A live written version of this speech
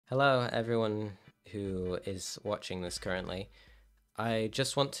Hello, everyone who is watching this currently. I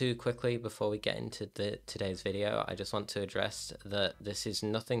just want to quickly, before we get into today's video, I just want to address that this is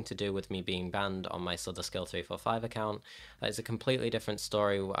nothing to do with me being banned on my SlitherSkill345 account. That is a completely different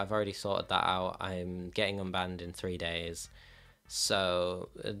story. I've already sorted that out. I'm getting unbanned in 3 days, so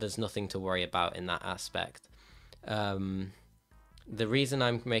there's nothing to worry about in that aspect. The reason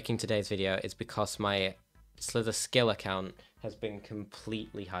I'm making today's video is because my Slither Skill account has been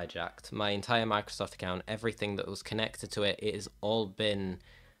completely hijacked. My entire Microsoft account, everything that was connected to it, it has all been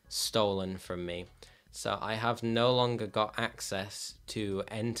stolen from me. So I have no longer got access to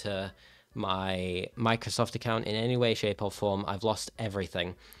enter my Microsoft account in any way, shape, or form. I've lost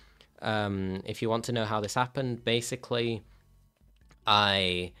everything. If you want to know how this happened, basically,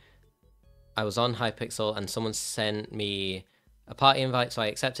 I was on Hypixel and someone sent me a party invite, so I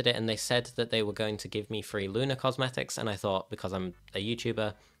accepted it, and they said that they were going to give me free Luna cosmetics, and I thought, because I'm a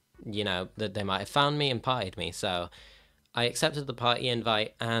YouTuber, you know, that they might have found me and partied me, so I accepted the party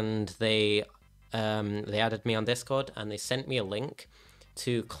invite, and they added me on Discord, and they sent me a link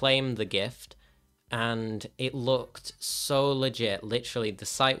to claim the gift, and it looked so legit. Literally, the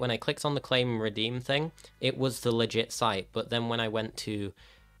site, when I clicked on the claim and redeem thing, it was the legit site, but then when I went to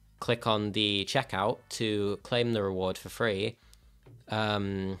click on the checkout to claim the reward for free,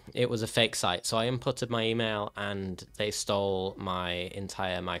 it was a fake site. So I inputted my email and they stole my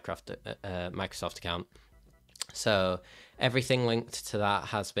entire Microsoft account. So everything linked to that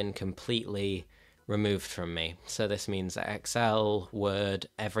has been completely removed from me. So this means that Excel, Word,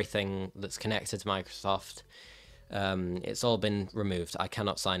 everything that's connected to Microsoft, it's all been removed. I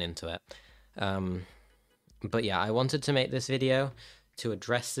cannot sign into it. But yeah, I wanted to make this video to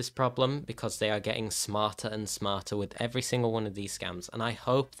address this problem because they are getting smarter and smarter with every single one of these scams, and I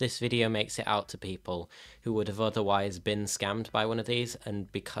hope this video makes it out to people who would have otherwise been scammed by one of these,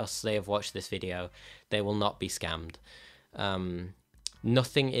 and because they have watched this video, they will not be scammed.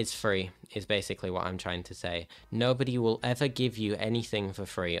 Nothing is free is basically what I'm trying to say. Nobody will ever give you anything for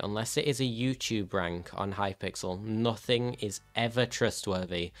free unless it is a YouTube rank on Hypixel. Nothing is ever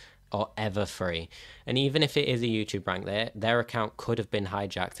trustworthy or ever free. And even if it is a YouTube rank, their account could have been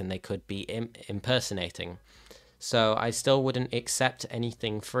hijacked and they could be impersonating. So I still wouldn't accept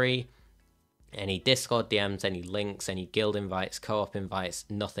anything free. Any Discord DMs, any links, any guild invites, co-op invites,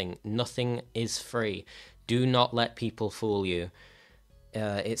 nothing. Nothing is free. Do not let people fool you.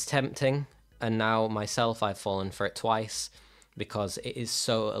 It's tempting, and now myself, I've fallen for it twice because it is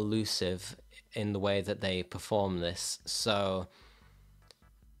so elusive in the way that they perform this. So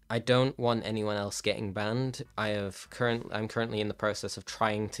I don't want anyone else getting banned. I'm currently in the process of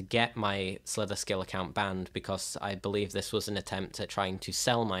trying to get my Slither Skill account banned because I believe this was an attempt at trying to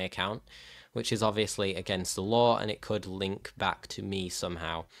sell my account, which is obviously against the law and it could link back to me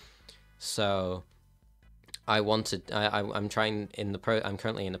somehow. So I'm currently in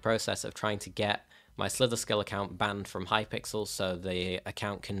the process of trying to get my Slither Skill account banned from Hypixel so the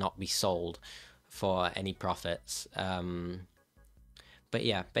account cannot be sold for any profits. But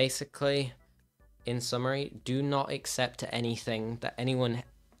yeah, basically, in summary, do not accept anything that anyone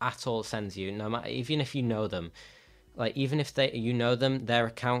at all sends you, no matter, even if you know them. Like, even if you know them, their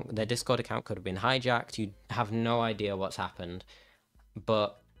Discord account could have been hijacked. You have no idea what's happened.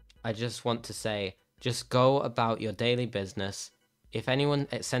 But I just want to say, just go about your daily business. If anyone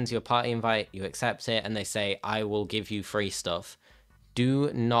sends you a party invite, you accept it, and they say, I will give you free stuff.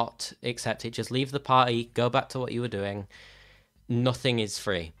 Do not accept it. Just leave the party, go back to what you were doing. Nothing is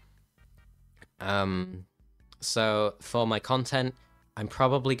free. So for my content, I'm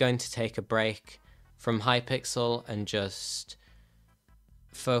probably going to take a break from Hypixel and just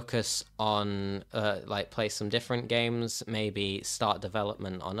focus on like play some different games, maybe start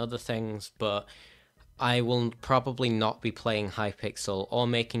development on other things, but I will probably not be playing Hypixel or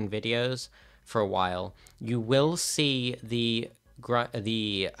making videos for a while. You will see the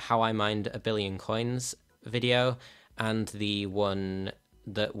How I Mined a Billion Coins video, and the one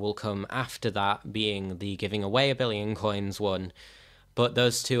that will come after that being the giving away a billion coins one. But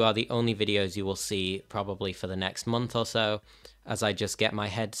those two are the only videos you will see probably for the next month or so, as I just get my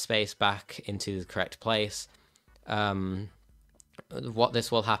headspace back into the correct place. What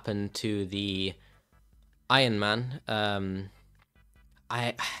this will happen to the Iron Man,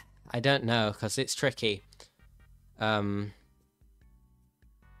 I don't know, because it's tricky.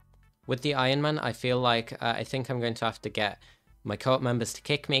 With the Iron Man, I feel like I think I'm going to have to get my co-op members to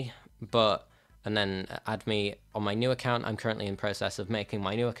kick me, and then add me on my new account. I'm currently in process of making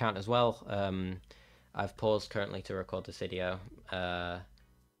my new account as well. I've paused currently to record this video. But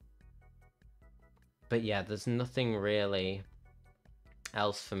yeah, there's nothing really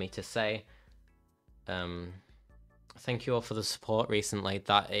else for me to say. Thank you all for the support recently.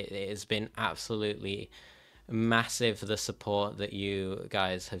 That it has been absolutely massive, the support that you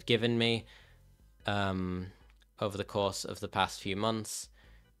guys have given me over the course of the past few months.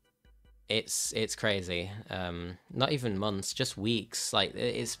 It's crazy. Not even months, just weeks. Like,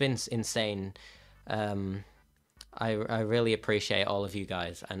 it's been insane. I really appreciate all of you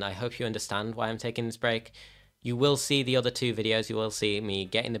guys, and I hope you understand why I'm taking this break. You will see the other 2 videos. You will see me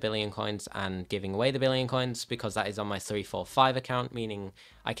getting the billion coins and giving away the billion coins, because that is on my 345 account, meaning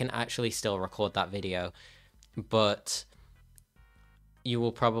I can actually still record that video. But you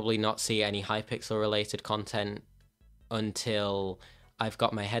will probably not see any Hypixel related content until I've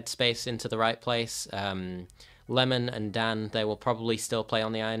got my headspace into the right place. Lemon and Dan, they will probably still play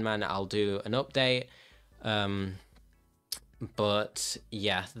on the Iron Man. I'll do an update. But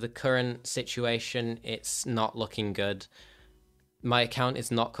yeah, the current situation, it's not looking good. My account is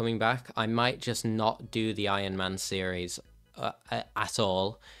not coming back. I might just not do the Iron Man series at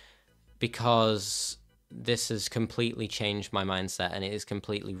all, because this has completely changed my mindset, and it has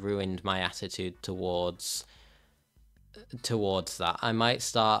completely ruined my attitude towards that. I might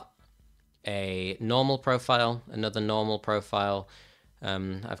start a normal profile, another normal profile.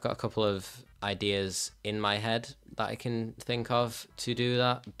 I've got a couple of ideas in my head that I can think of to do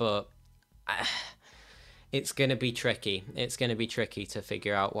that, but it's going to be tricky. It's going to be tricky to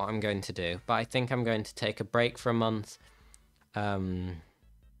figure out what I'm going to do. But I think I'm going to take a break for a month. And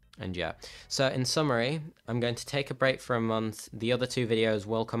yeah. So in summary, I'm going to take a break for a month. The other 2 videos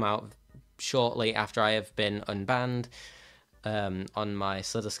will come out shortly after I have been unbanned on my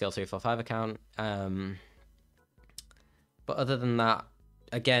SlitherSkill345 account. But other than that,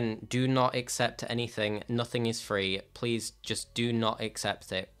 again, do not accept anything. Nothing is free. Please just do not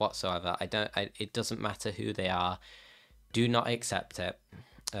accept it whatsoever. It doesn't matter who they are. Do not accept it.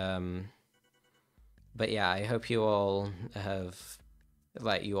 But yeah, I hope you all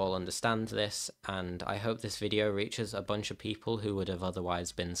understand this, and I hope this video reaches a bunch of people who would have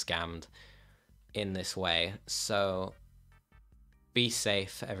otherwise been scammed in this way. So be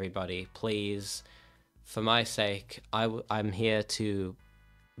safe, everybody, please. For my sake, I'm here to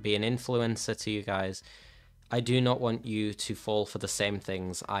be an influencer to you guys. I do not want you to fall for the same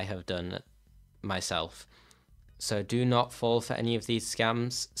things I have done myself. So do not fall for any of these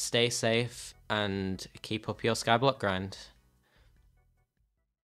scams. Stay safe and keep up your Skyblock grind.